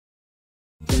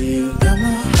You got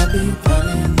my heartbeat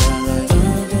pounding down like dun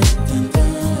dun dun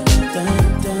dun dun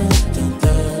dun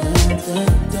dun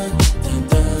dun dun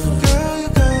dun. Girl, you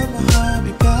got my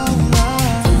heartbeat pounding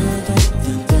like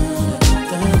dun dun dun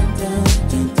dun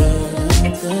dun dun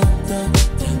dun dun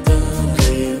dun dun.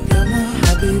 You got my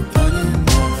heartbeat pounding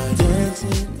down like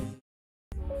dancing.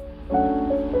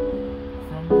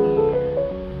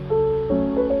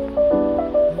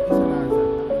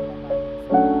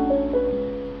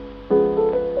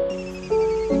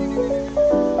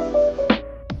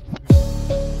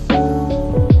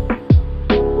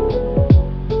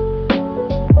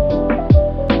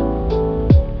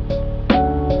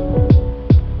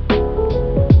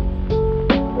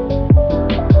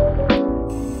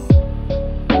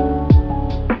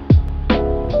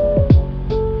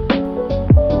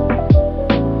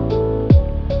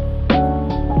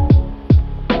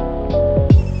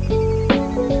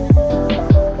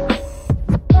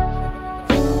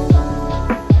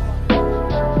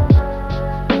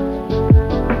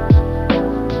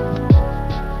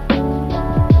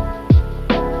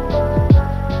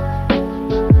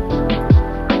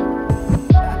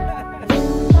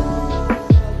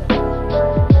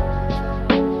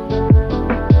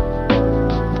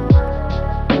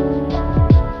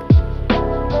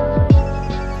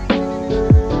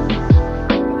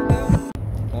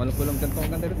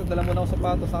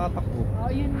 Sapatos sa katakbo. Oh,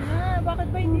 yun na.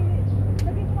 Bakit ba hindi?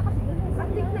 Lagay ko na kasi ganun.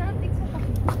 Antik na antik sa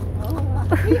takbo. Oo.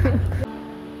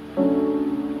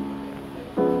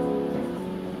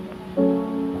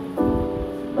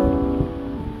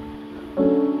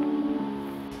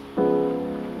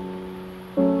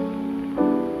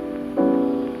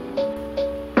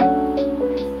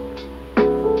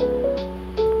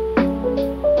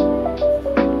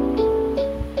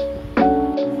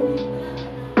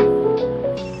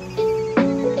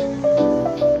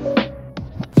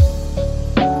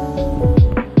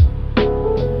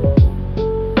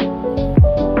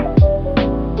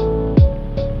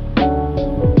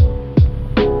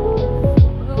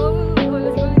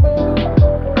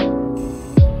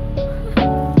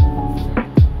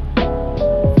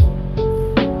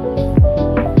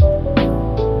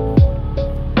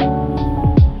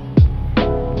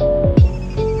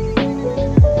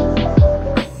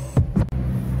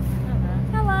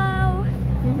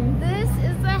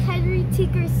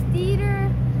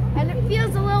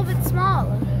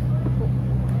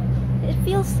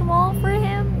 Small for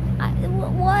him?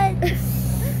 What?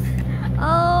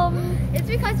 It's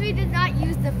because we did not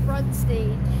use the front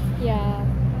stage. Yeah,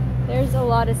 there's a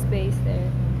lot of space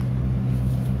there.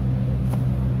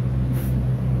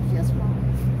 Feels small.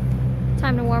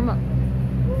 Time to warm up.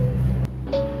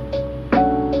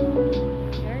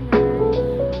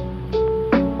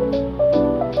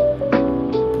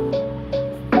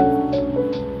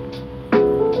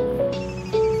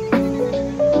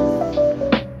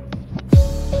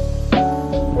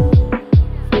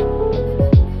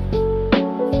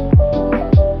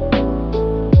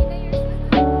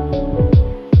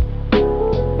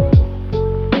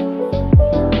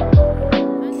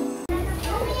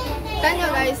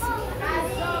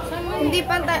 Hindi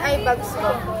pantay eye bags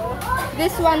ko.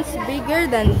 This one's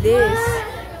bigger than this.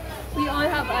 We all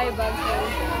have eye bags though.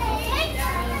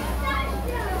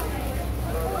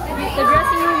 The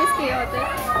dressing room is chaotic.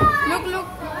 Look.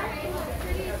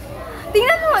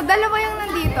 Tingnan mo, dalawa yung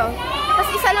nandito. Tapos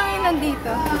isa lang yung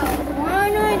nandito.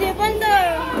 Ano, hindi pantay.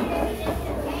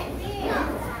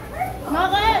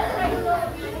 Bakit?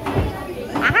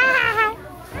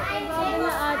 Bago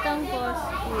na atang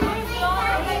costume.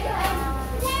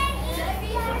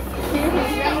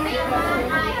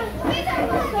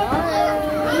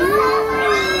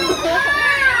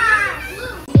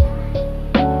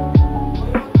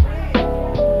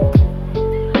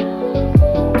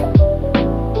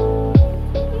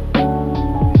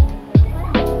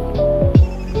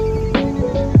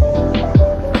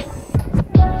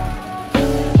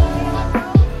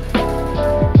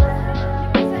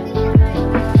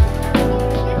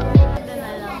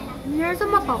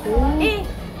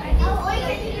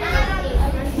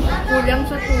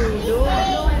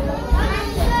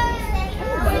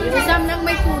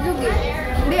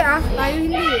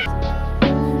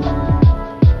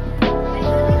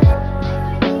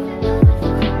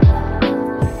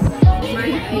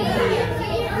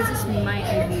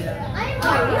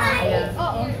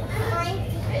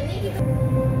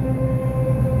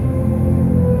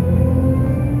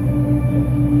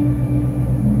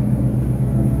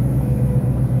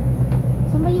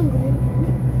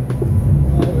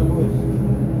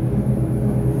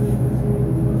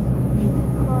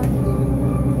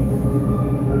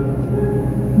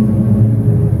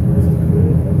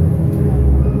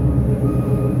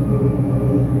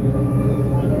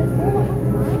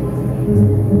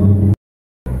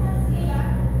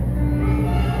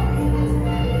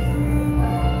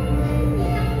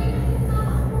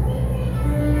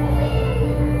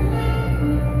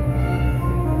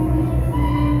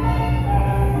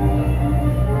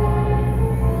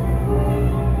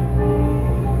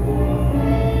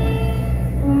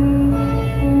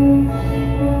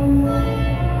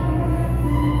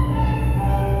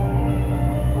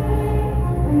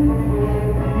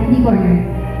 corner.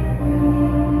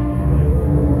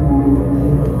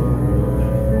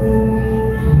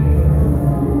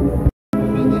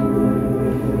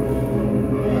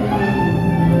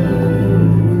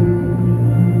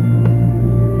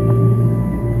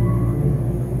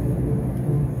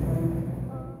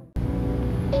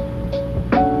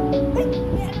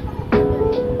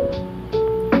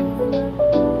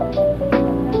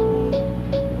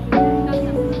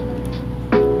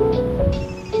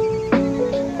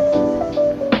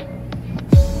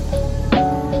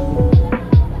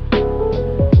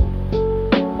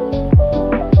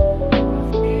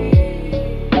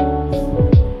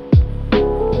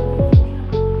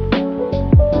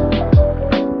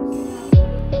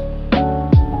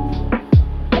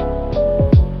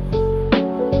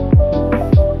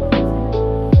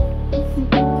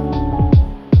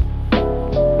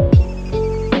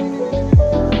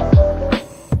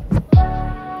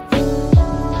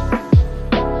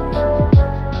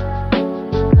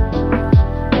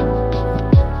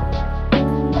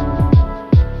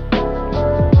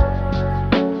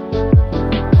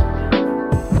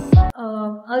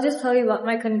 I'll just tell you about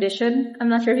my condition. I'm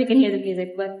not sure if you can hear the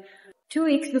music, but 2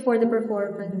 weeks before the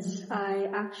performance, I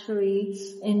actually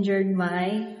injured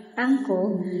my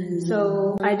ankle.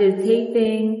 So I did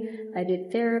taping, I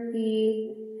did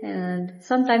therapy, and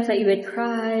sometimes I even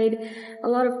cried. A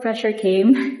lot of pressure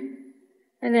came.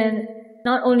 And then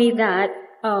not only that,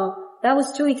 that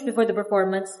was 2 weeks before the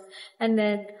performance. And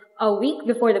then a week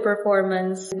before the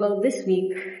performance, well, this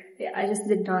week, I just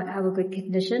did not have a good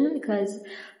condition because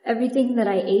everything that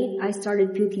I ate, I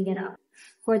started puking it up.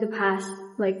 For the past,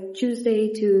 like,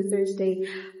 Tuesday to Thursday,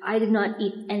 I did not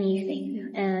eat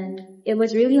anything. And it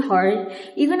was really hard.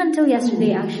 Even until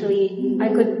yesterday, actually, I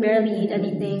could barely eat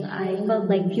anything. I felt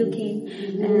like puking.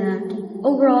 And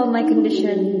overall, my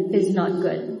condition is not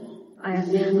good. I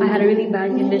had a really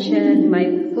bad condition. My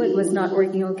foot was not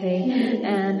working okay.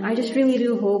 And I just really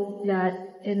do hope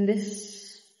that in this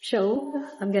show,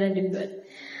 I'm gonna do good.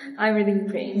 I'm really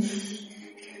praying.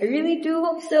 I really do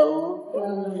hope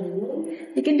so.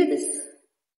 You can do this.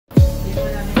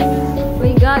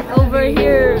 We got over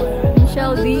here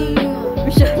Michelle D.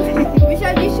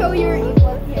 Michelle D, show your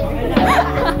equal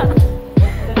here.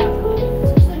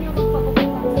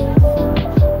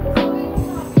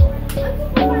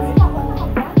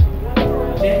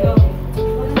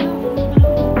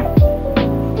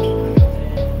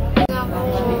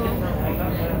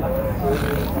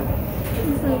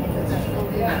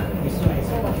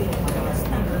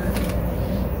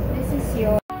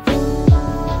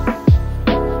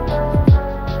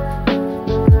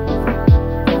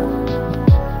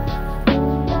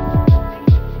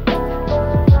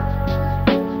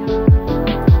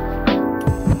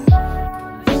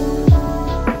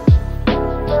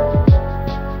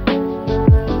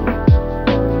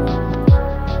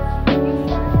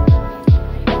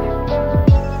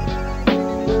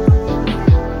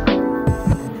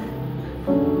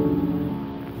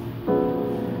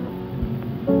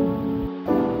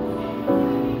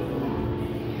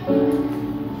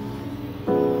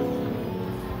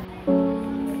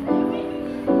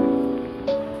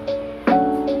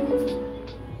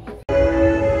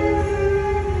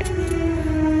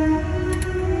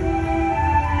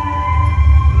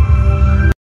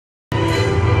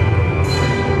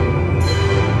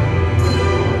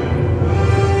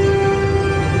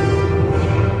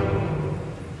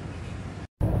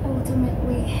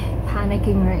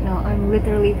 Panicking right now. I'm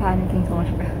literally panicking so much.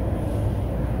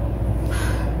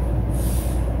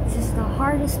 This is the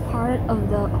hardest part of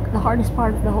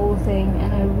the whole thing,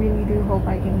 and I really do hope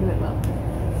I can do it well.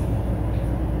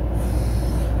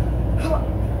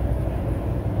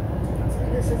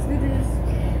 Let's do this.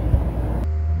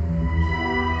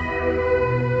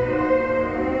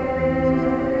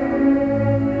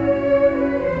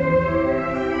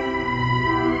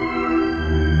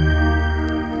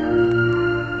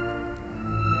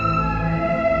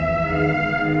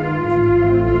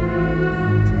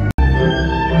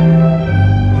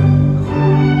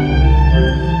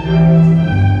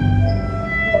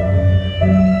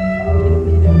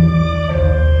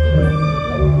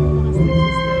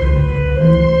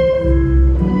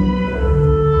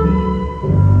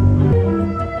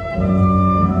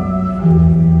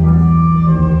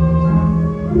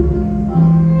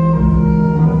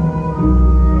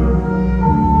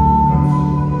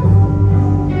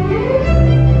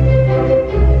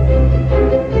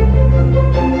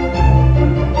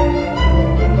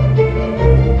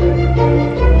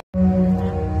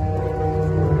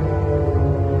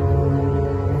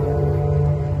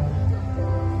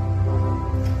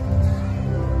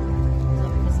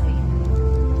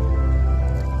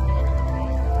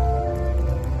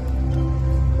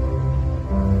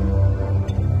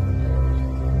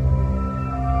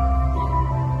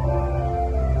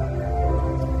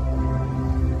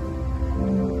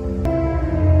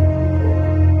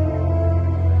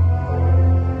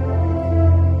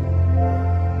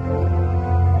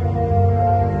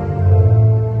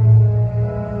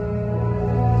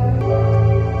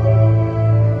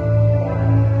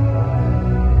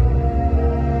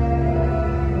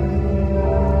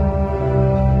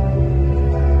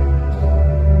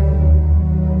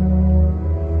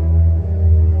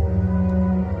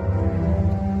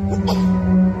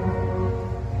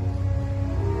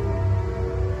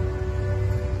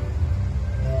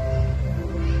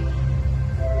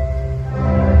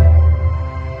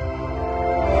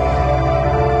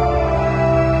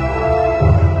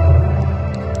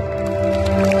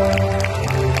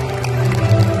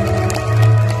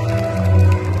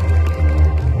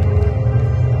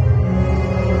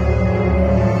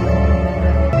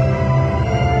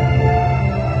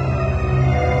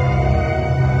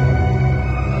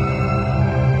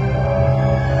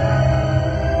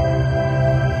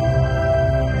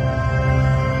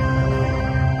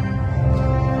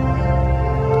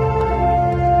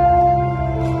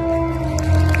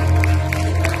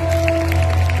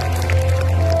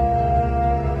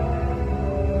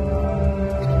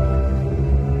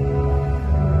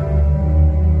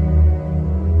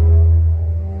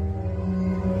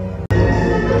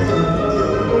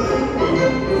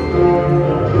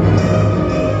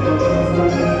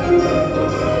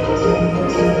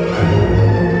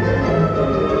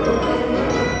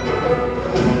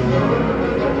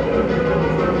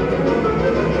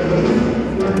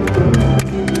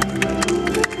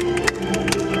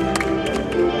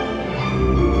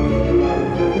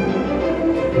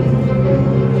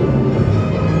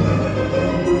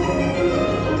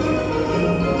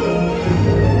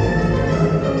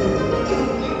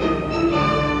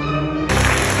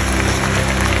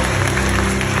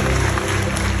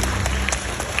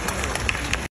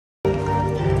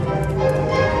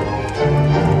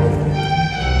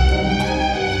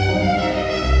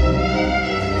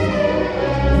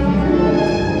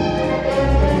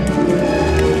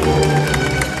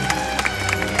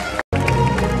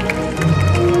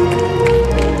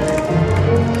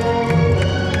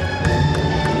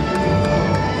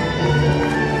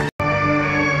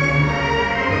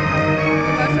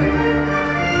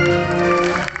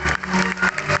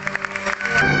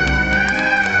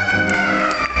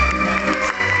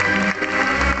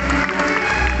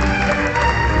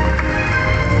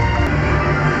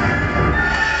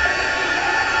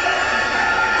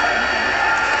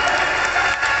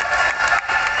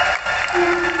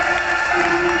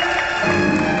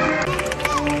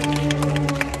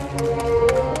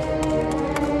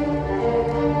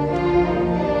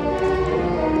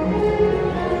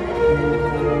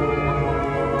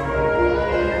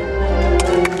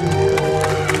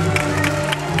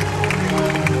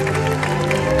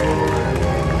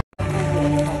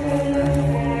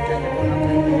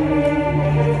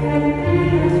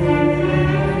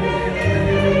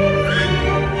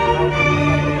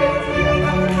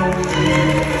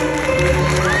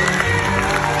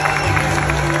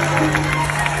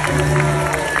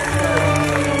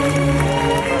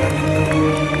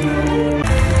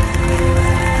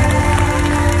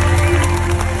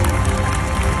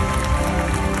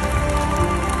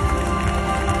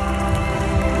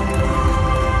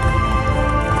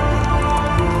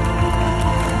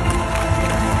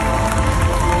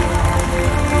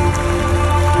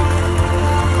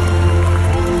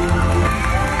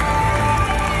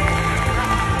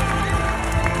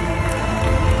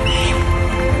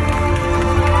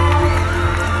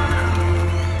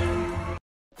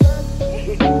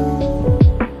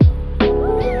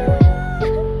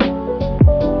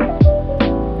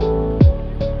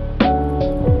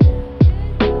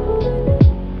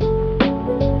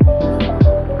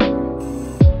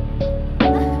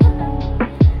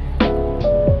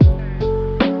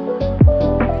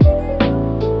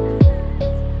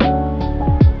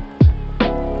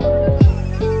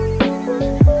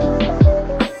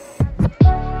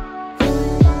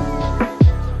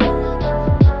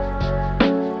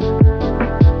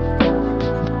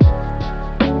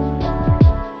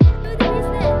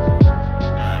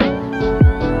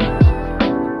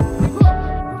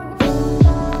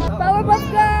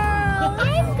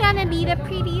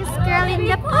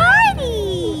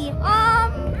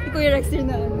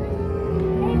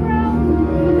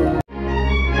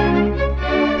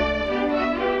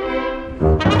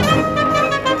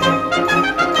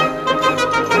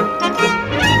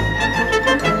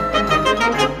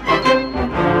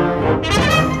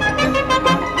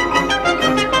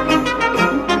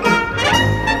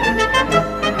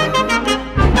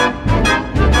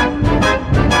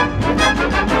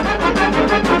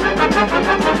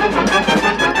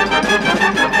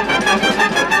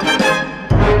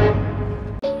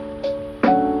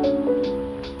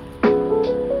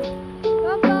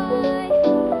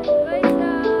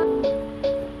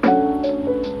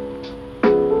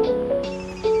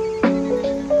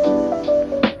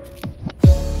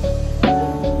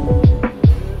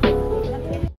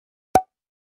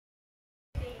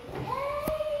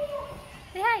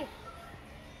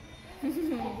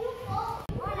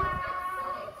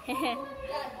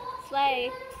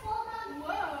 Slay.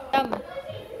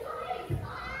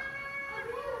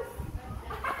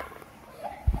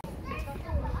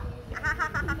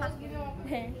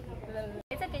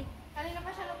 It's okay. Kanina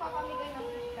pa siya napapamigay ng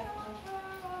KitKat.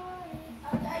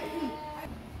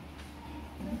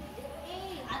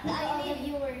 Ate Aileen,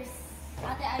 viewers.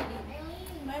 Ate Aileen.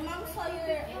 My mom saw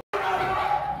your...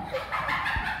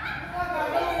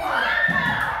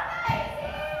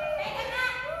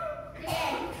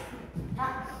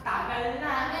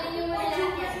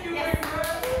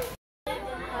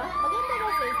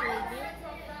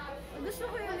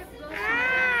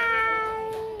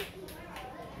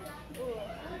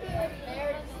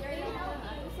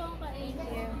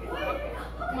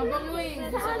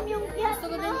 Gusto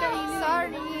ko din kainin.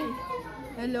 Sorry.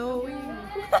 Hello.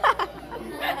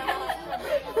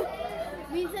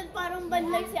 Minsan parang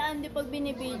banlag si Andee pag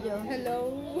binibidyo.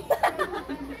 Hello.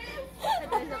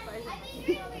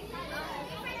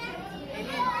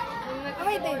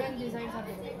 Wait,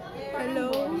 hello.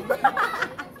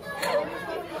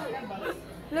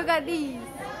 Look at this.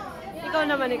 Ikaw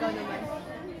naman, ikaw naman.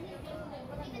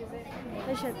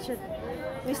 shit.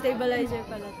 May stabilizer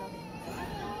pala to.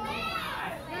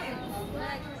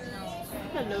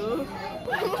 Hello?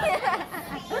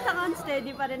 Ba't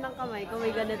naka-unsteady pa rin ang kamay kung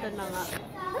may ganito na nga?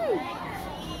 Ay!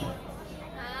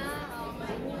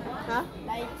 Ha?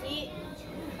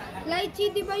 Lychee,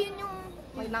 di ba yun yung...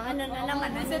 Ano na naman?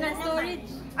 Nasa na storage?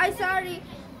 Ay, sorry.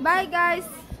 Bye, guys.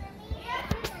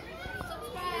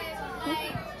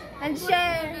 And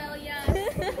share.